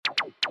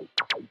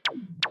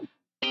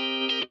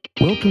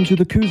Welcome to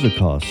the Kuza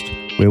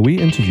Cast, where we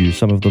interview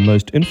some of the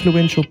most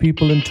influential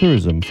people in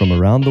tourism from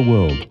around the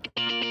world.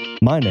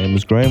 My name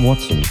is Graham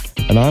Watson,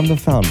 and I'm the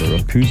founder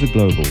of Kuza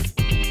Global.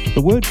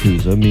 The word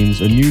Kuza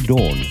means a new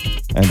dawn,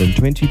 and in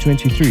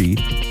 2023,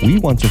 we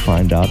want to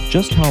find out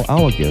just how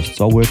our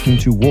guests are working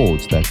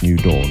towards that new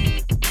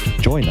dawn.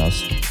 Join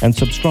us and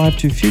subscribe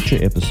to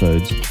future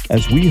episodes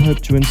as we hope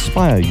to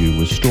inspire you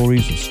with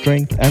stories of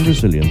strength and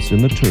resilience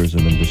in the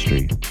tourism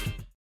industry.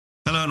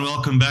 Hello and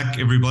welcome back,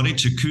 everybody,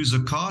 to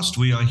Kuza Cast.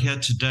 We are here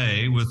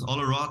today with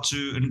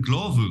Olorato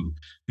Ndlovu,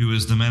 who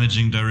is the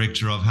Managing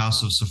Director of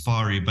House of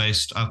Safari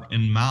based up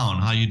in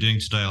Maun. How are you doing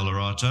today,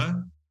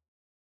 Olorato?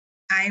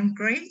 I'm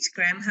great,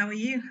 Graham. How are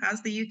you?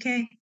 How's the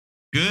UK?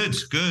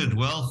 Good.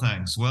 Well,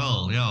 thanks.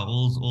 Well, yeah,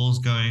 all's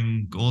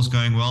going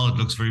well. It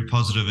looks very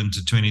positive into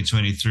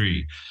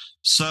 2023.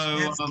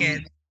 That's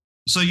good.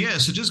 So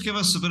just give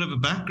us a bit of a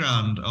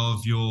background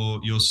of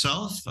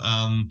yourself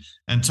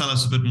and tell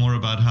us a bit more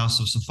about House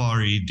of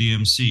Safari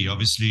DMC.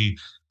 Obviously,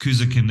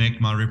 Kuza Connect,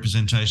 my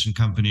representation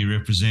company,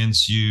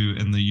 represents you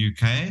in the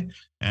UK,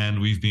 and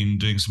we've been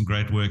doing some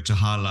great work to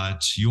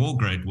highlight your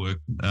great work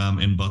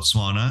in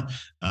Botswana.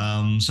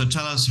 So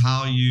tell us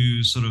how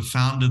you sort of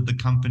founded the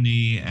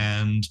company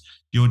and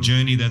your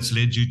journey that's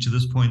led you to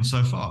this point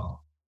so far.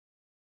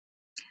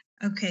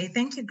 Okay,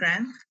 thank you,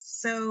 Graham.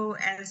 So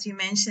as you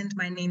mentioned,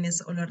 my name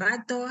is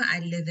Olorato. I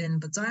live in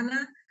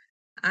Botswana.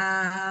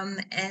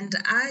 And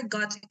I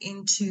got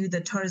into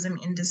the tourism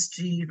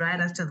industry right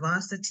after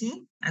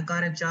varsity. I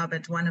got a job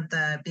at one of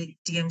the big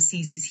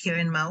DMCs here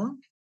in Maun.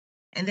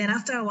 And then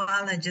after a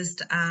while,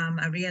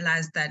 I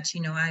realized that,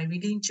 I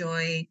really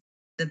enjoy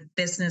the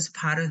business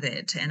part of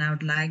it. And I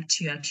would like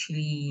to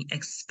actually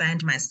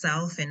expand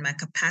myself in my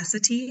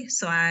capacity.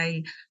 So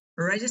I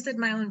registered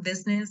my own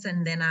business,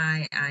 and then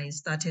I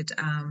started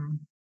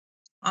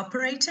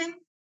operating.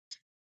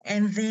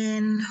 And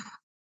then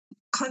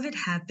COVID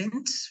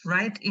happened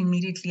right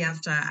immediately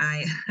after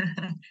I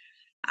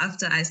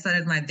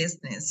started my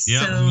business.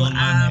 Yeah, so, we all know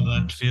how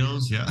that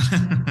feels. Yeah.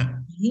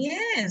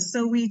 Yeah.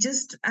 So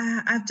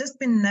I've just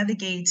been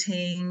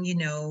navigating,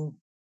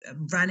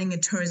 running a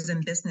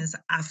tourism business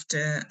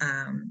after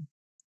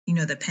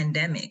the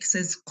pandemic. So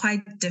it's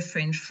quite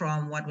different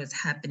from what was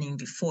happening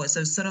before. So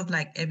it's sort of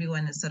like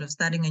everyone is sort of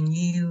starting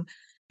anew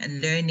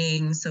and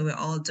learning. So we're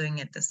all doing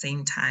it at the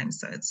same time.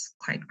 So it's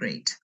quite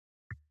great.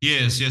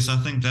 Yes. I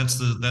think that's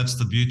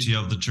the beauty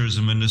of the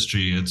tourism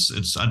industry.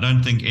 It's I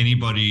don't think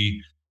anybody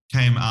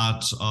came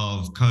out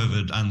of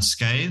COVID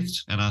unscathed.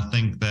 And I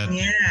think that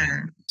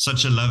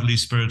such a lovely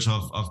spirit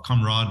of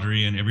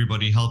camaraderie and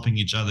everybody helping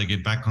each other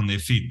get back on their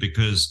feet,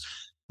 because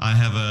I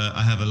have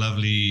a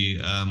lovely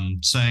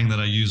saying that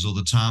I use all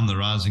the time: the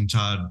rising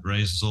tide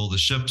raises all the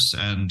ships.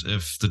 And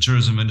if the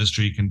tourism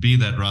industry can be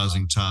that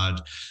rising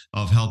tide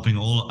of helping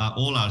all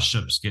our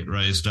ships get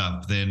raised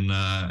up, then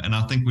and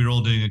I think we're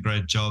all doing a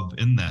great job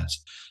in that.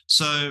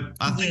 So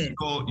I think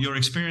your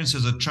experience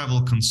as a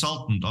travel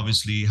consultant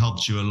obviously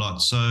helped you a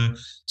lot.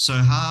 So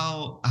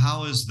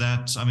how is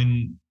that? I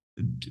mean,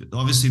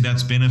 obviously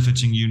that's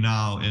benefiting you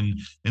now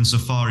in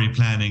safari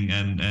planning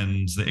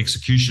and the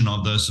execution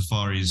of those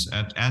safaris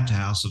at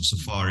House of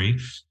Safari.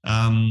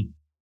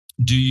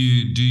 Do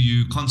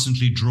you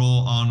constantly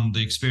draw on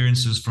the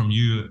experiences from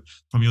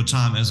your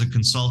time as a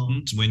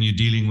consultant when you're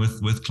dealing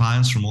with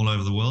clients from all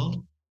over the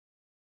world?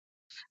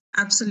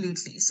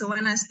 Absolutely. So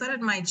when I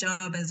started my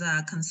job as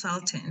a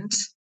consultant,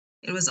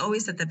 it was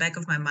always at the back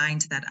of my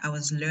mind that I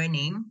was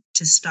learning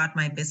to start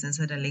my business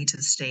at a later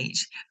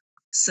stage.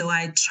 So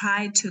I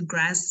tried to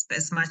grasp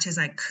as much as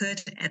I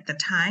could at the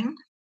time.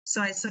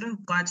 So I sort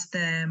of got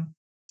the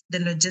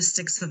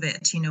logistics of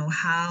it,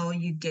 how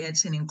you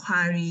get an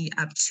inquiry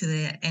up to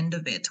the end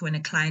of it when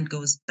a client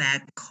goes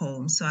back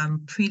home. So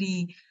I'm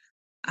pretty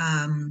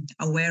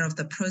aware of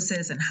the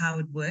process and how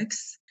it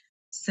works.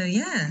 So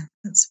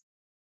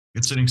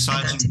it's an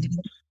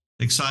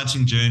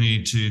exciting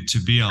journey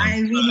to be on. I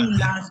really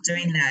love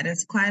doing that.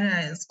 It's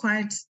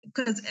quite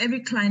because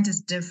every client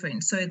is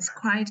different. So it's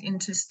quite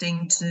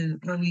interesting to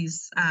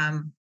always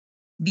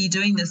be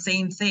doing the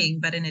same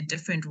thing, but in a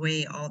different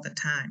way all the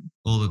time.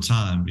 All the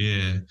time,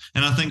 yeah.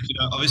 And I think,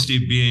 obviously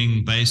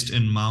being based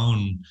in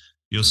Maun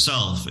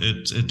yourself,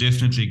 it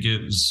definitely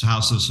gives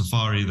House of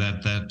Safari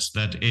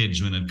that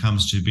edge when it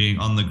comes to being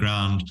on the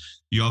ground.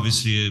 You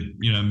obviously,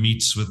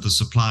 meets with the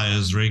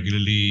suppliers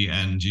regularly,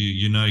 and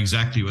you know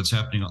exactly what's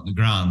happening on the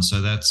ground.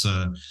 So that's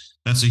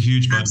a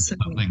huge bonus,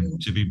 I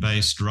think, to be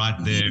based right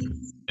there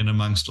in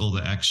amongst all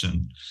the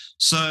action.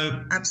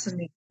 So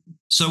absolutely.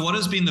 So what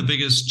has been the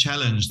biggest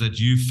challenge that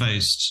you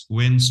faced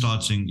when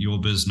starting your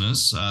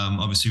business?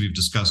 Obviously, we've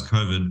discussed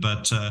COVID,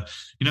 but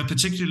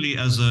particularly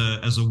as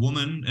a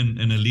woman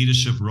in a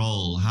leadership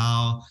role,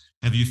 how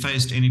have you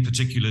faced any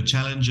particular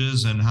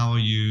challenges, and how are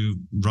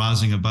you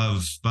rising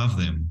above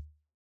them?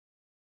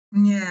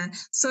 Yeah,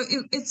 so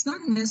it's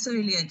not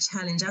necessarily a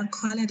challenge. I'll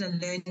call it a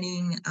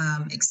learning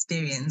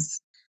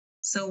experience.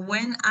 So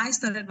when I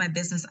started my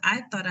business,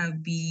 I thought I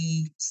would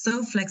be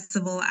so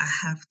flexible. I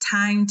have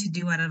time to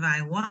do whatever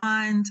I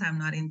want. I'm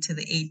not into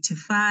the 8 to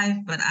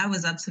 5, but I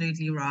was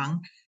absolutely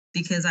wrong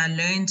because I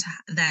learned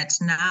that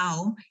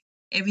now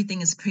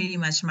everything is pretty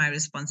much my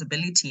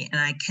responsibility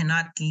and I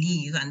cannot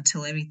leave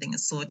until everything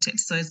is sorted.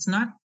 So it's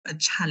not a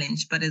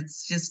challenge, but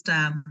it's just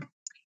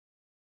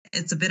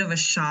it's a bit of a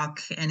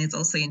shock, and it's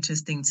also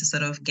interesting to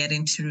sort of get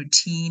into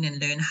routine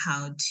and learn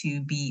how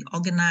to be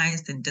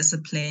organized and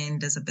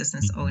disciplined as a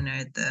business owner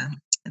at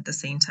the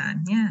same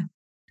time.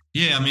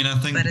 Yeah, I mean, I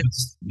think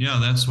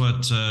that's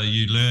what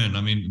you learn.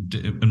 I mean,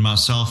 and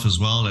myself as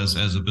well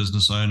as a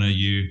business owner,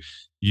 you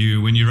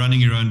when you're running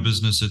your own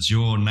business, it's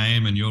your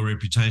name and your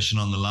reputation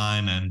on the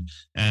line, and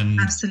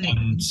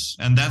absolutely,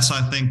 and that's,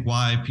 I think,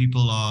 why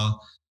people are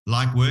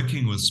like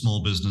working with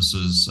small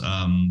businesses,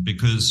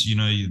 because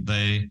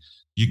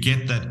you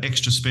get that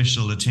extra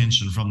special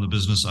attention from the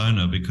business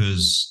owner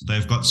because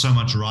they've got so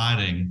much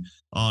riding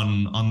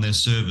on their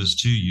service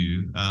to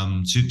you,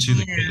 to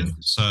the kids.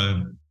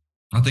 So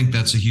I think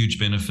that's a huge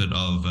benefit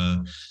of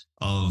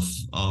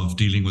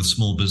dealing with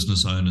small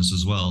business owners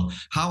as well.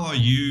 How are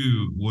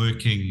you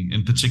working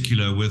in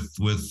particular with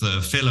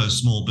fellow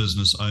small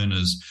business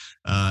owners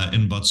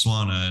in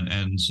Botswana,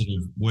 and sort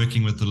of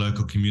working with the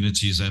local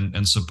communities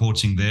and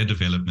supporting their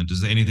development?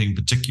 Is there anything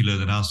particular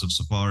that House of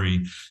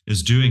Safari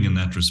is doing in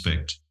that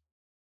respect?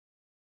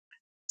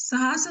 So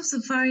House of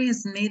Safari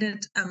has made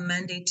it a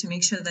mandate to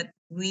make sure that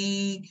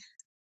we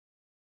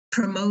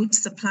promote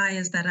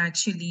suppliers that are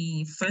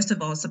actually, first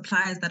of all,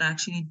 suppliers that are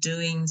actually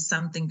doing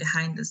something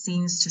behind the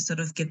scenes to sort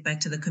of give back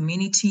to the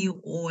community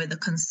or the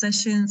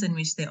concessions in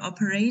which they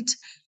operate.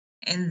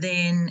 And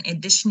then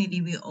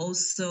additionally, we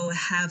also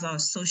have our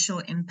social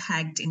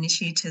impact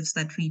initiatives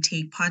that we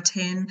take part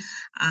in,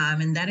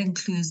 and that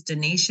includes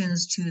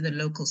donations to the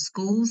local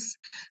schools,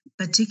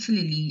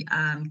 particularly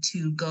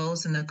to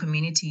girls in the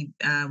community.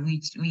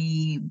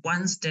 We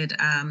once did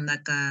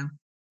like a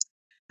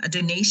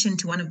donation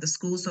to one of the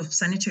schools of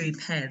sanitary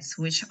pads,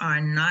 which are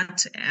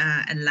not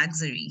a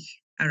luxury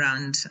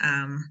around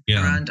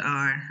around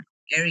our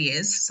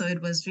areas. So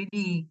it was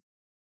really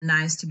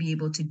nice to be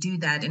able to do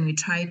that, and we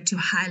tried to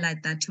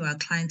highlight that to our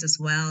clients as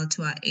well,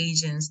 to our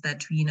agents,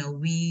 that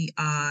we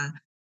are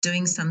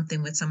doing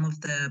something with some of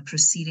the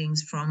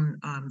proceedings from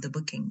the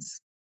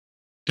bookings.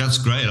 That's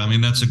great. I mean,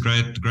 that's a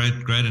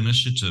great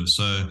initiative.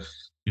 So,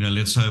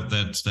 let's hope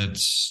that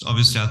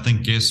obviously, I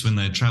think guests, when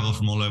they travel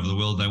from all over the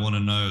world, they want to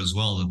know as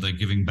well that they're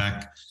giving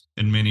back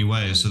in many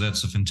ways. So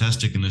that's a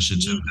fantastic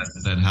initiative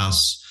that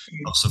House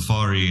of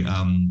Safari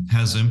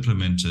has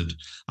implemented.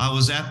 I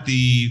was at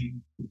the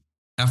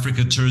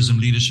Africa Tourism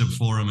Leadership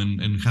Forum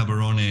in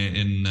Gaborone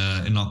in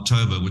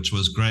October, which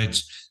was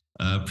great.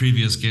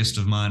 Previous guest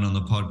of mine on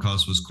the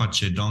podcast was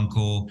Kwache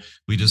Donko.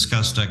 We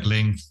discussed at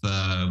length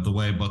the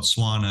way what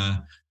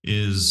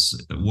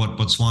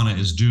Botswana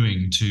is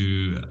doing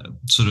to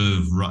sort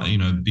of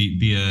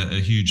be a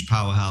huge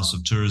powerhouse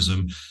of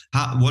tourism.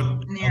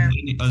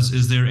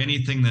 Is there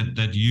anything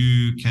that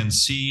you can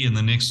see in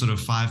the next sort of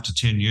 5 to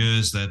 10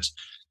 years that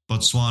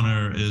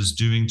Botswana is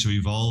doing to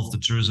evolve the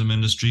tourism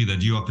industry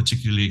that you are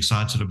particularly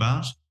excited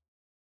about?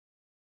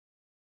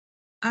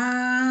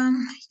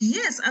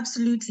 Yes,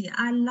 absolutely.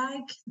 I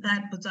like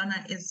that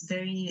Botswana is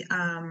very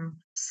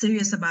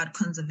serious about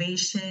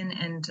conservation,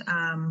 and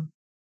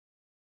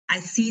I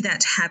see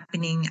that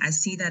happening. I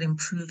see that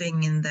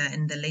improving in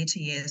the later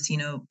years.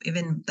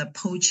 Even the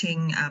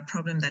poaching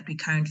problem that we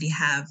currently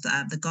have,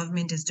 the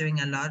government is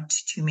doing a lot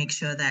to make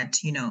sure that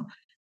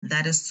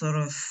that is sort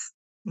of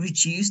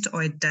reduced,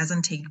 or it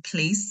doesn't take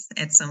place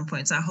at some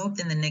point. So I hope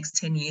in the next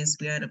 10 years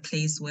we are at a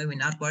place where we're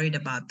not worried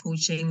about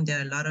poaching. There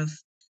are a lot of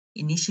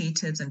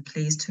initiatives in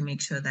place to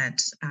make sure that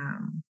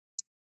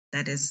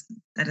that is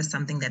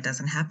something that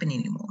doesn't happen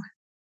anymore.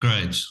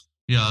 Great.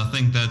 Yeah, I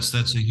think that's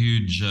a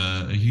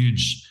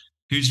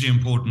hugely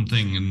important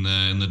thing in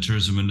the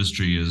tourism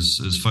industry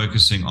is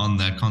focusing on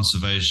that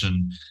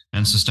conservation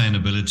and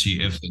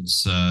sustainability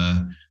efforts,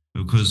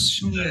 because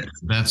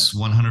that's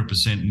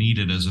 100%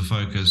 needed as a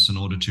focus in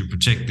order to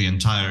protect the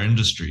entire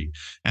industry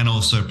and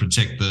also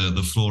protect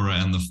the flora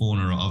and the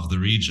fauna of the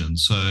region.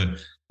 So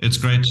it's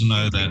great to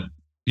know that.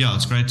 Yeah,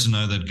 it's great to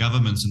know that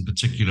governments in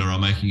particular are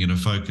making it a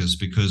focus,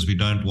 because we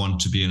don't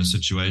want to be in a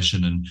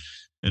situation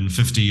in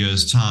 50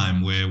 years' time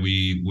where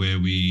we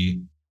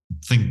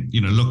think,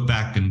 look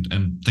back and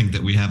think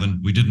that we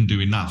didn't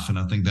do enough. And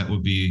I think that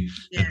would be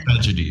a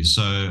tragedy.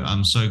 So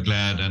I'm so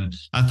glad. And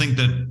I think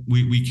that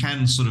we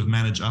can sort of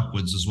manage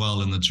upwards as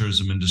well in the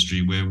tourism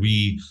industry, where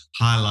we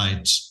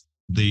highlight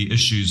the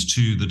issues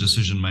to the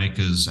decision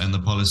makers and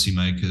the policy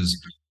makers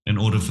in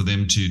order for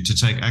them to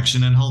take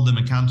action and hold them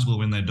accountable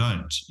when they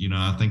don't.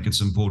 I think it's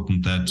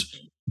important that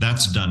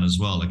that's done as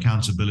well.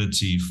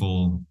 Accountability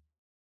for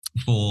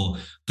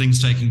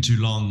things taking too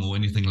long or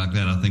anything like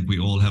that. I think we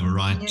all have a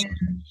right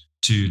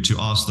to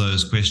ask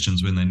those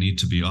questions when they need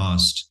to be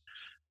asked.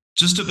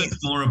 Just a bit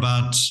more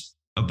about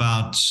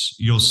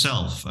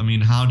yourself. I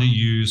mean, how do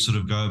you sort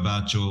of go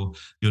about your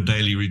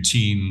daily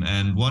routine,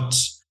 and what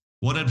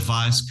what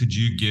advice could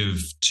you give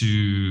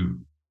to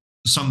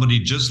somebody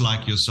just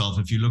like yourself?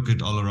 If you look at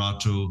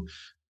Olorato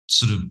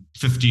sort of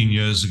 15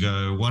 years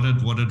ago,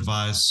 what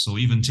advice, or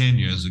even 10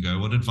 years ago,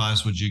 what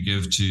advice would you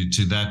give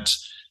to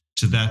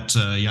that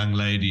young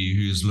lady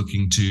who's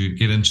looking to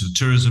get into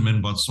tourism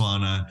in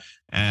Botswana,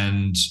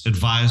 and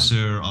advise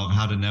her of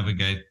how to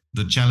navigate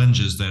the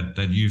challenges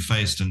that you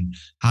faced and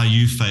how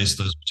you faced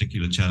those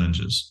particular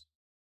challenges?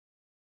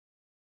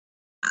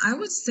 I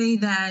would say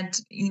that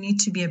you need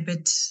to be a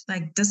bit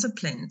like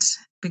disciplined,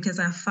 because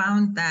I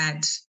found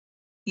that,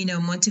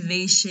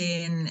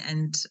 motivation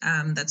and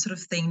that sort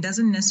of thing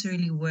doesn't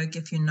necessarily work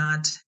if you're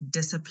not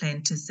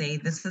disciplined to say,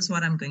 this is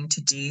what I'm going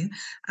to do,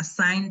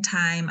 assign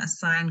time,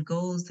 assign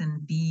goals,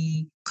 and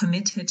be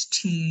committed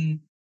to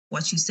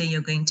what you say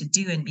you're going to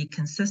do, and be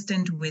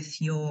consistent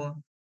with your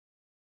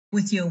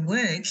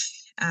work.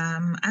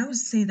 I would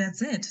say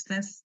that's it.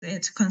 That's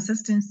it.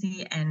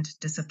 Consistency and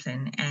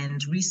discipline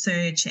and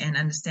research and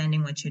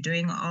understanding what you're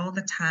doing all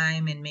the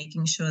time, and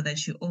making sure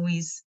that you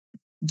always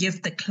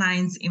give the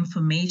clients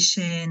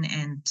information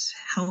and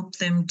help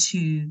them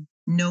to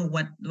know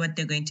what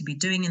they're going to be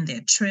doing in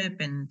their trip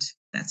and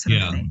that sort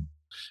of thing.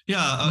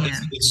 Yeah,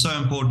 it's so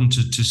important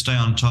to stay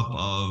on top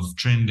of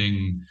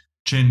trending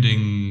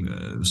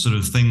sort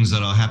of things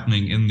that are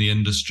happening in the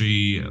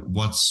industry,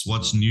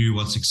 what's new,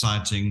 what's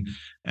exciting,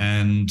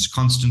 and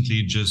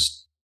constantly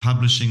just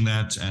publishing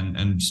that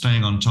and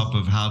staying on top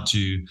of how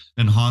to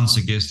enhance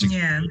a guest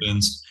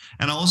experience.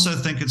 And I also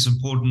think it's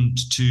important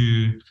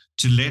to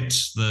let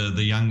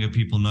the younger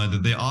people know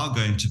that there are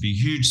going to be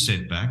huge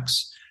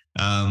setbacks.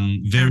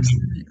 Very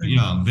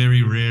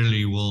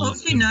rarely will.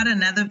 Hopefully not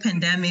another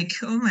pandemic.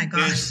 Oh my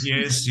gosh.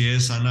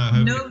 Yes. I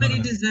know.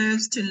 Nobody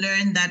deserves to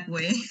learn that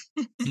way.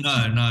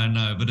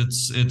 No. But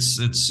it's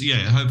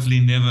hopefully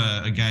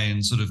never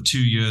again. Sort of 2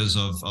 years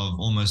of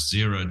almost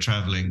zero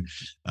traveling.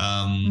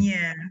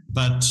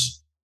 But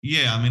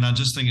I mean, I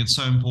just think it's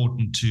so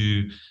important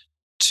to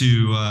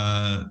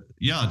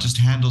just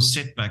handle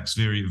setbacks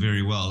very,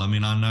 very well. I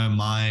mean, I know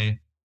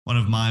one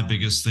of my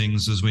biggest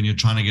things is when you're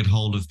trying to get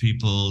hold of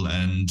people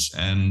and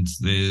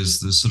there's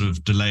this sort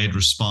of delayed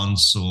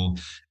response,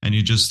 and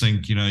you just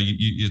think,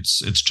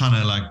 it's trying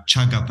to like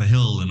chug up a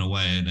hill in a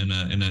way in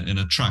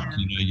a truck.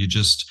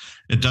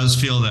 It does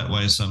feel that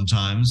way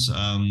sometimes,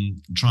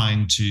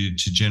 trying to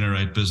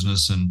generate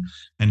business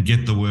and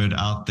get the word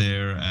out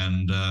there,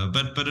 and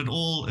but it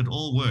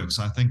all works.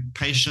 I think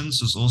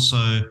patience is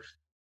also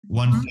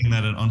one thing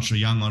that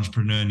young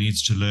entrepreneur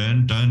needs to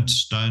learn. Don't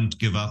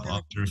give up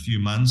after a few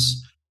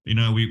months.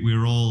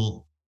 We're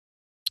all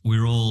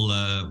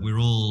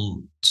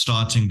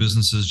starting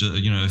businesses,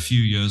 a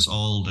few years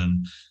old,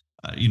 and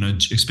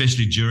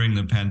especially during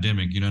the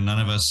pandemic, none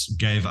of us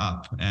gave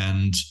up,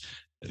 and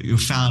you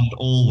found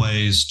all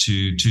ways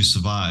to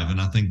survive. And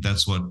I think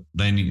that's what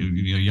they need.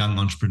 Young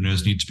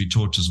entrepreneurs need to be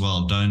taught as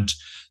well. Don't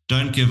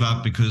give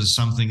up because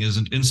something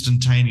isn't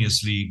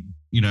instantaneously.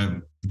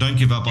 Don't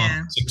give up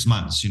after 6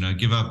 months.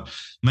 Give up.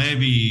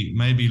 Maybe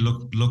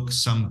look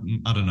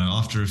some. I don't know,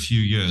 after a few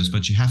years,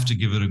 but you have to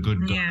give it a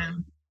good go.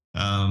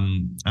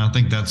 I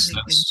think that's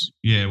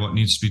what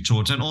needs to be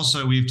taught. And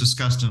also, we've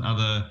discussed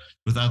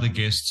with other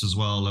guests as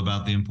well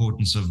about the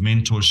importance of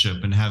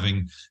mentorship and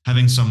having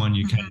someone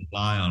you can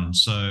rely on.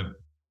 So,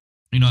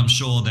 I'm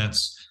sure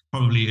that's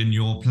probably in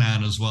your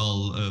plan as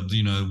well.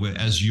 Where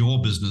as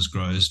your business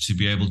grows, to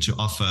be able to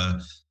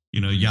offer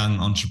young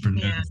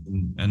entrepreneurs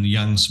and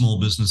young small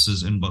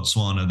businesses in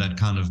Botswana that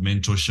kind of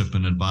mentorship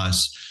and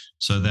advice.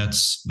 So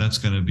that's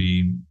going to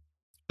be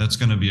a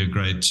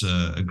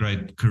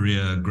great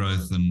career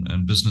growth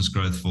and business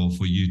growth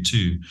for you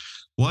too.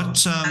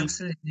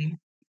 Absolutely.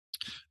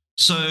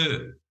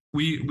 So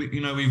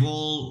we've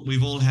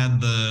all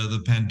had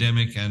the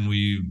pandemic, and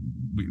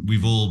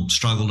we've all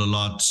struggled a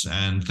lot,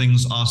 and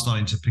things are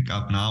starting to pick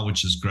up now,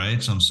 which is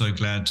great. I'm so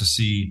glad to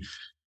see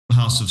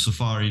House of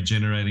Safari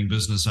generating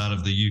business out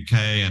of the UK,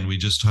 and we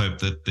just hope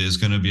that there's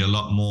going to be a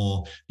lot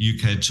more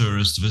UK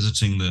tourists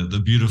visiting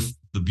the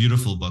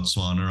beautiful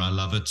Botswana. I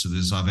love it.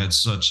 I've had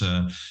such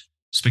a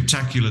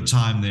spectacular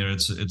time there.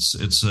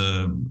 It's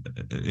a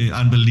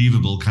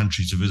unbelievable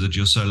country to visit.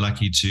 You're so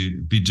lucky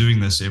to be doing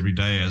this every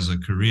day as a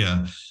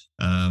career.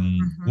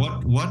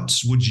 What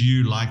would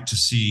you like to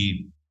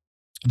see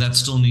that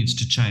still needs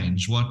to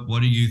change?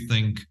 What do you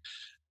think?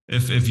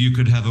 If you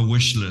could have a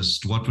wish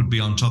list, what would be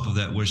on top of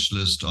that wish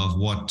list of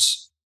what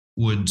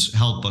would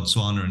help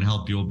Botswana and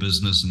help your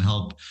business and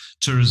help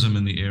tourism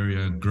in the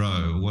area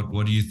grow?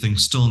 What do you think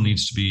still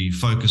needs to be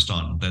focused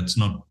on that's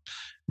not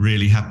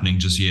really happening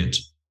just yet?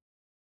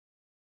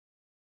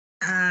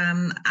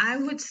 I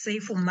would say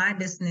for my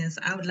business,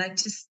 I would like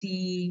to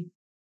see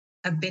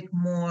a bit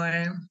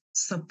more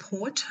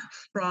support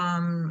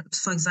from,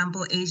 for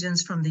example,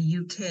 agents from the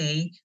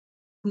UK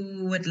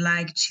who would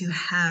like to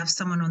have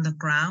someone on the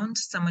ground,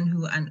 someone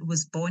who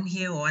was born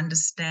here or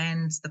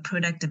understands the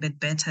product a bit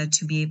better,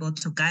 to be able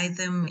to guide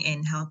them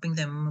in helping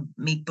them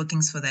make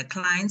bookings for their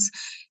clients.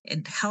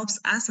 It helps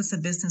us as a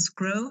business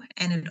grow,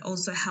 and it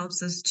also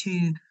helps us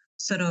to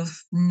sort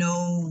of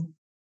know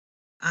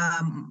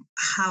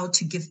how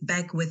to give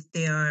back with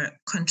their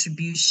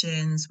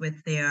contributions,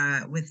 with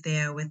their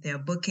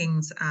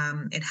bookings.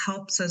 It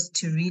helps us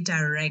to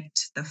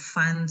redirect the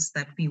funds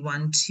that we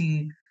want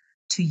to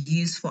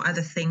use for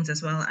other things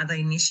as well, other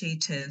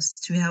initiatives,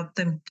 to help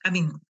them. I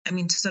mean,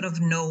 to sort of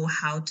know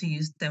how to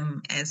use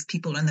them as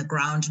people on the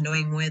ground,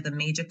 knowing where the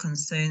major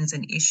concerns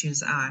and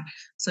issues are.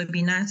 So it'd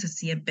be nice to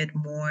see a bit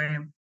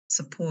more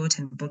support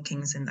and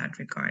bookings in that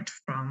regard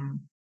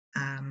from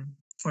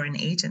foreign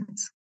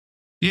agents.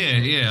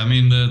 Yeah. I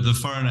mean, the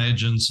foreign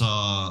agents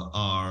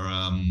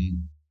are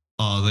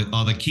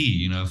the key.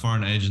 You know,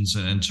 foreign agents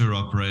and tour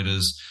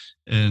operators.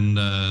 And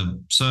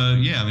so,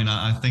 yeah, I mean,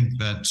 I think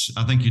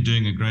you're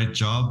doing a great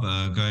job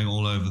going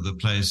all over the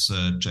place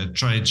at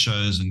trade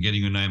shows and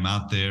getting your name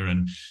out there.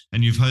 And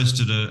you've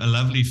hosted a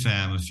lovely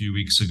FAM a few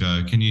weeks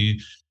ago. Can you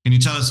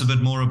tell us a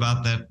bit more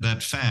about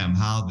that FAM?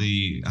 How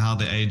the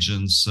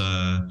agents,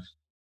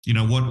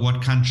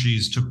 what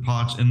countries took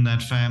part in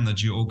that FAM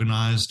that you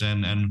organized,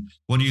 and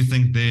what do you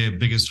think their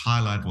biggest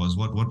highlight was?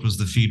 What was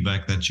the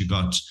feedback that you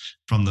got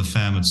from the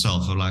FAM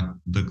itself, or like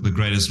the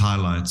greatest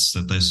highlights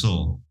that they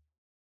saw?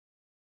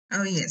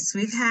 Oh, yes.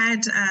 We've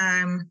had,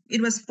 it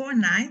was 4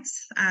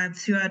 nights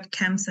throughout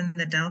camps in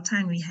the Delta,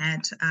 and we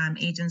had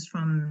agents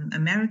from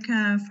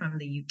America, from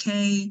the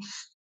UK,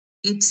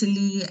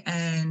 Italy,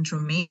 and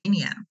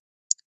Romania.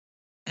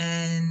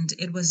 And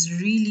it was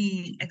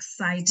really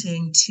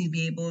exciting to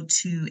be able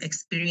to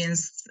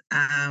experience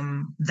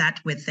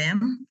that with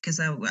them, because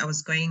I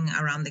was going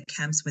around the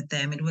camps with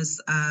them. It was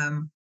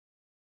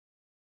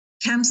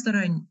camps that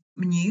are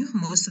new,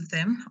 most of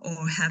them,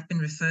 or have been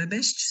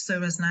refurbished. So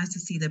it was nice to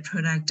see the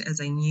product as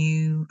a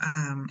new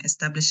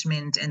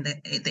establishment, and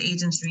the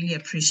agents really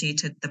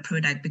appreciated the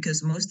product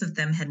because most of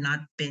them had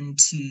not been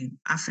to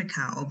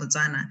Africa or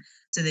Botswana.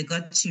 So they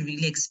got to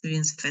really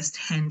experience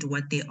firsthand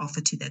what they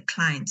offer to their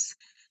clients.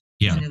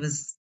 Yeah. And it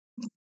was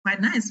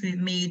quite nice. We've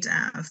made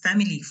a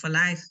family for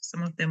life.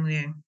 Some of them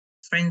we're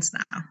friends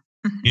now.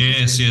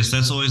 Yes,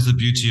 that's always the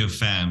beauty of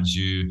FAMs.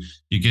 You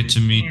get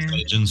to meet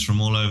agents from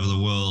all over the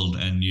world,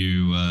 and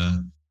you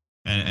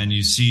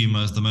see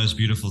the most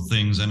beautiful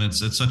things, and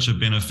it's such a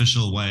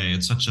beneficial way.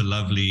 It's such a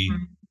lovely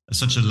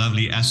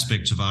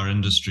aspect of our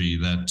industry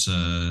that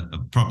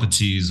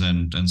properties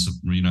and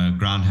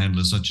ground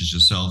handlers such as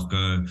yourself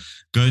go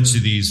to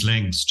these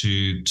lengths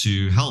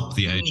to help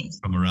the agents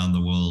from around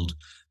the world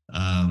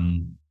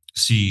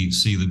see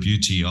the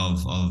beauty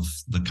of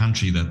the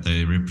country that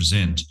they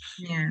represent.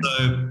 Yeah.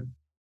 So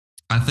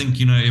I think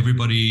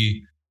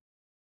everybody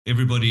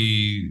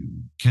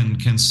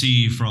can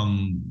see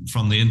from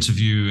the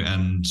interview,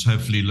 and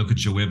hopefully look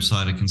at your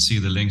website and can see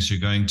the links you're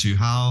going to.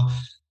 How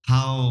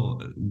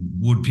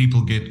would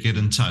people get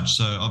in touch?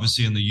 So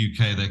obviously in the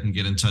UK they can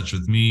get in touch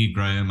with me,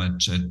 Graham,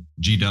 at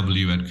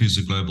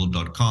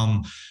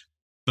gw@kuzaglobal.com.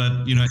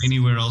 But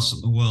anywhere else in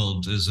the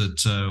world, is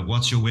it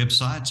what's your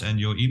website and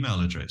your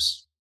email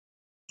address?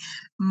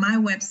 My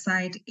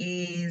website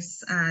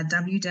is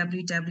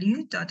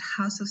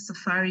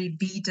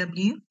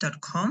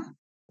www.houseofsafaribw.com,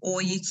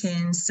 or you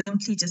can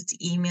simply just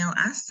email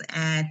us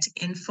at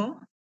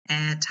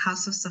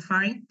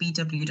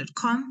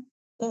info@houseofsafaribw.com,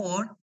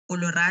 or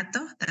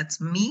Olorato, that's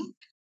me,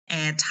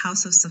 at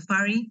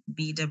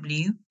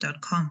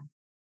houseofsafaribw.com.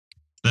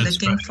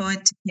 Looking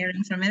forward to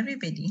hearing from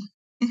everybody.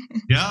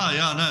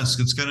 Yeah, no, it's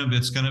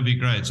gonna be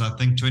great. So I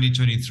think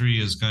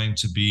 2023 is going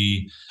to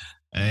be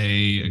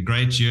a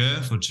great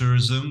year for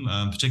tourism,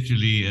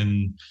 particularly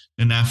in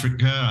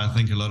Africa. I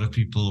think a lot of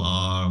people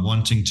are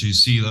wanting to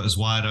see those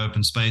wide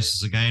open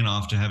spaces again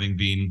after having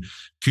been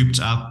cooped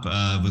up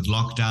with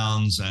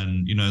lockdowns,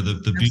 and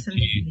the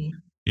beauty,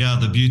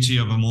 the beauty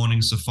of a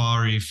morning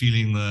safari,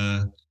 feeling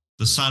the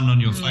sun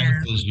on your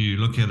face as you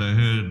look at a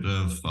herd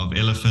of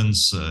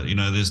elephants.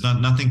 There's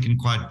nothing can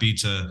quite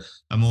beat a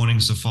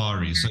morning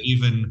safari. So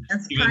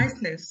that's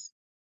priceless.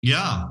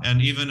 Yeah,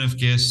 and even if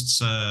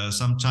guests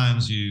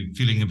sometimes you're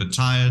feeling a bit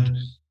tired,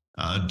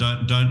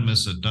 don't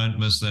miss it. Don't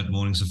miss that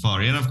morning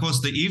safari, and of course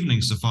the evening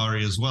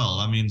safari as well.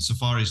 I mean,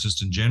 safaris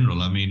just in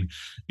general. I mean,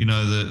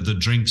 the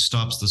drink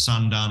stops, the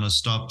sundowner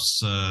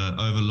stops,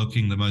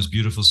 overlooking the most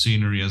beautiful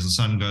scenery as the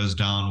sun goes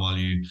down while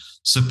you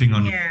sipping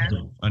on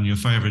your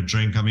favorite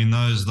drink. I mean,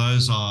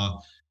 those are.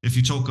 If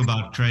you talk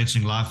about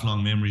creating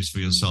lifelong memories for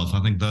yourself,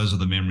 I think those are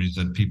the memories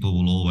that people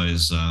will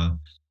always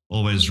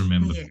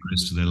remember for the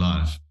rest of their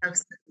life.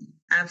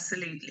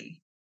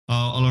 Absolutely.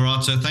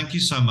 Olorato, thank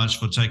you so much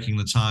for taking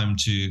the time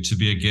to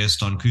be a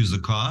guest on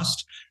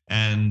KuzaCast,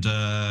 and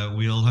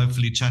we'll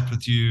hopefully chat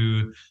with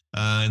you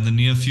in the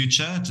near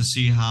future to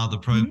see how the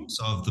progress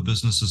of the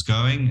business is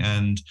going.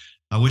 And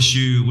I wish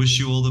you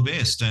all the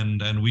best,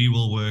 and we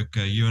will work.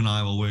 You and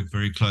I will work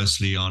very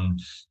closely on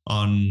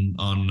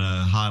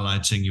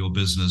highlighting your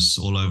business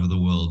all over the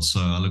world. So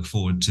I look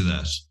forward to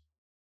that.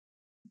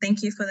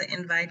 Thank you for the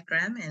invite,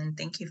 Graham, and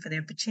thank you for the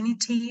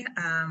opportunity.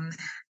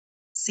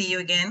 See you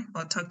again,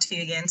 or talk to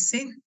you again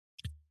soon.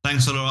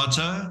 Thanks,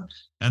 Olorato.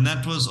 And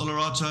that was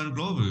Olorato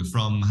Ndlovu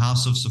from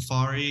House of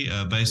Safari,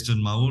 based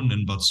in Maun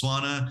in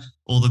Botswana.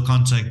 All the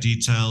contact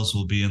details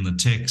will be in the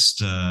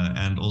text,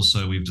 and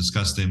also we've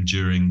discussed them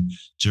during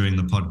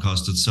the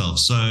podcast itself.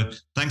 So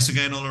thanks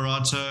again,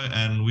 Olorato,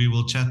 and we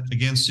will chat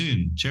again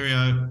soon.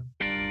 Cheerio.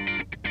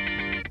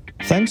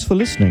 Thanks for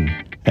listening.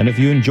 And if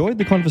you enjoyed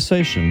the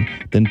conversation,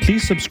 then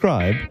please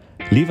subscribe,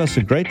 leave us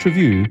a great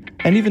review,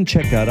 and even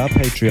check out our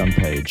Patreon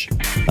page.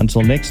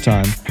 Until next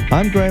time,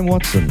 I'm Graham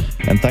Watson,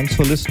 and thanks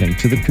for listening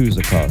to the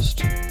Kuza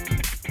Cast.